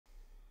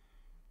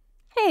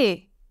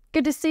Hey,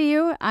 good to see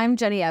you. I'm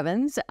Jenny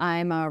Evans.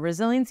 I'm a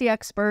resiliency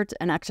expert,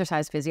 an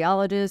exercise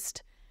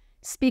physiologist,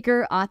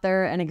 speaker,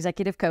 author, and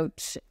executive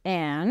coach,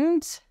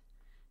 and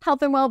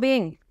health and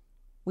well-being.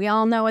 We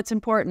all know it's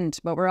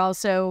important, but we're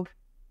also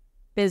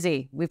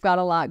busy. We've got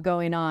a lot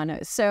going on.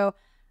 So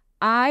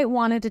I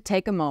wanted to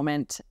take a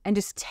moment and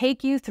just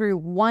take you through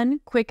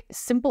one quick,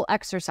 simple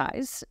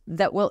exercise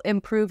that will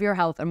improve your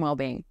health and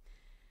well-being.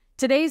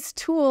 Today's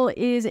tool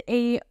is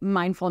a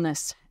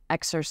mindfulness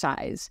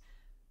exercise.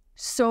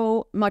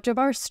 So much of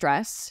our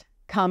stress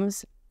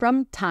comes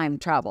from time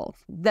travel,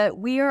 that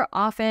we are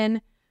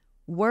often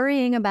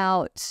worrying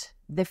about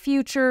the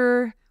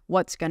future,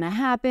 what's going to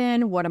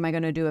happen, what am I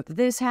going to do if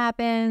this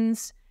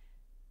happens.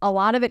 A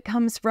lot of it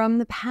comes from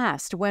the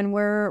past when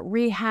we're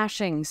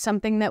rehashing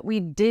something that we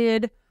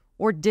did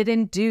or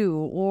didn't do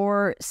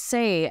or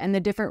say and the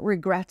different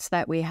regrets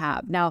that we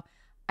have. Now,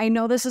 I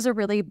know this is a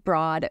really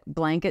broad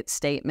blanket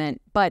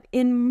statement, but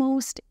in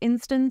most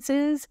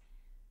instances,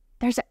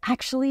 there's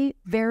actually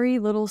very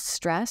little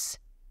stress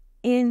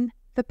in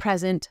the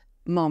present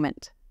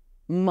moment,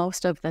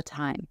 most of the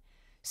time.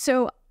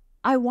 So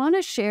I want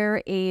to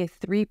share a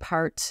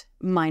 3-part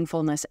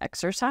mindfulness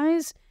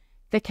exercise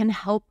that can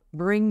help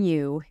bring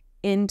you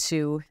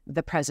into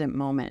the present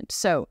moment.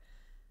 So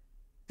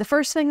the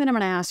first thing that I'm going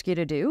to ask you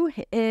to do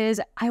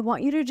is I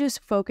want you to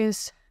just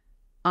focus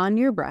on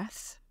your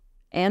breath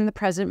and the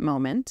present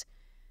moment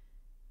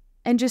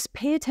and just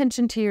pay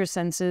attention to your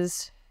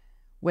senses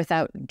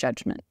without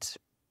judgment.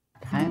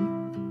 Okay?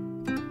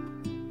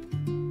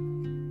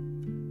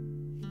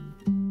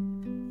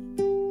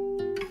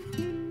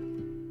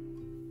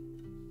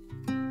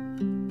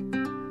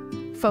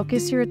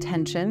 Focus your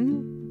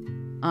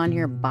attention on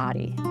your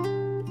body,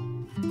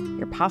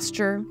 your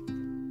posture,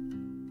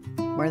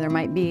 where there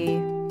might be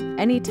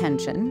any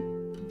tension,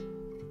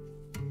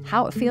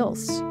 how it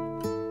feels.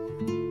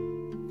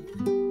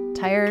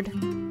 Tired,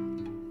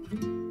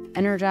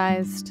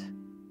 energized,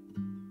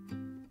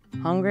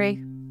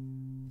 hungry.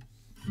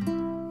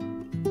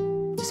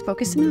 Just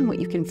focusing on what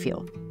you can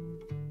feel.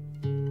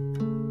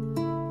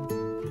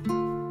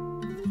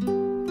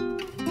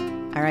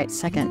 All right,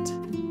 second,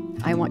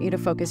 I want you to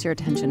focus your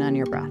attention on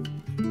your breath.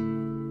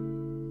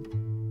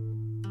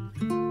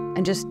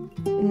 And just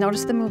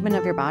notice the movement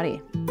of your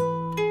body.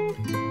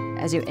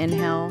 As you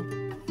inhale,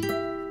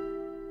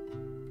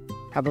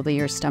 probably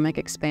your stomach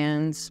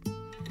expands.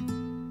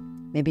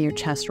 Maybe your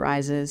chest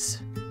rises.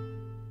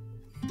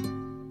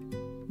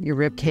 Your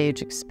rib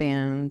cage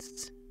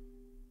expands.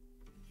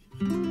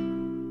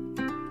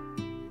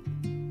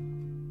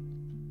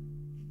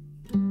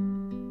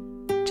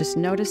 Just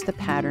notice the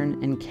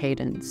pattern and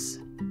cadence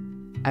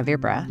of your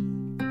breath.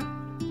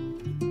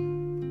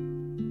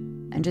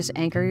 And just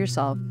anchor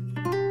yourself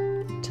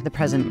to the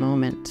present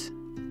moment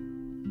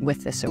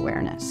with this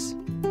awareness.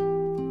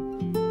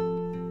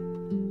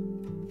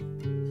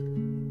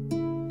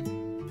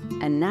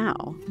 And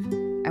now,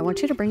 I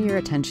want you to bring your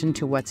attention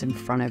to what's in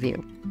front of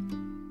you.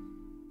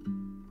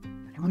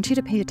 I want you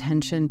to pay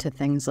attention to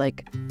things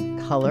like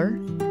color,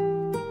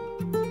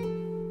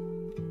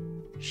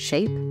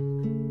 shape,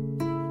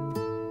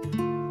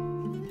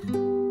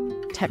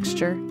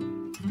 texture,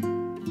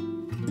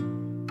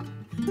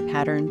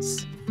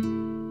 patterns.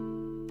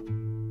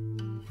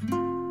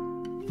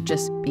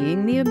 Just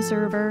being the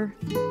observer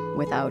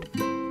without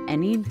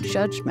any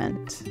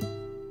judgment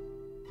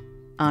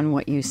on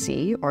what you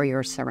see or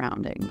your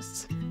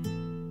surroundings.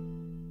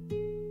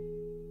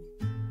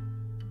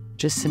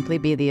 Just simply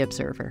be the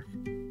observer.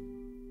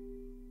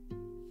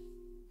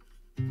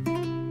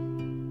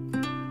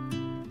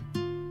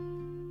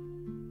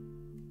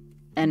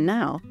 And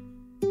now,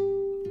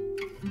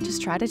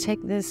 just try to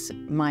take this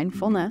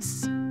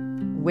mindfulness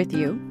with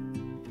you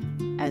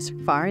as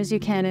far as you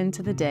can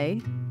into the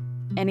day.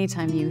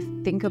 Anytime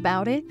you think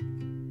about it,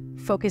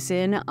 focus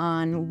in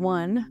on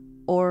one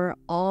or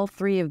all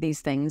 3 of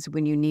these things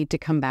when you need to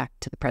come back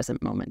to the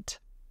present moment.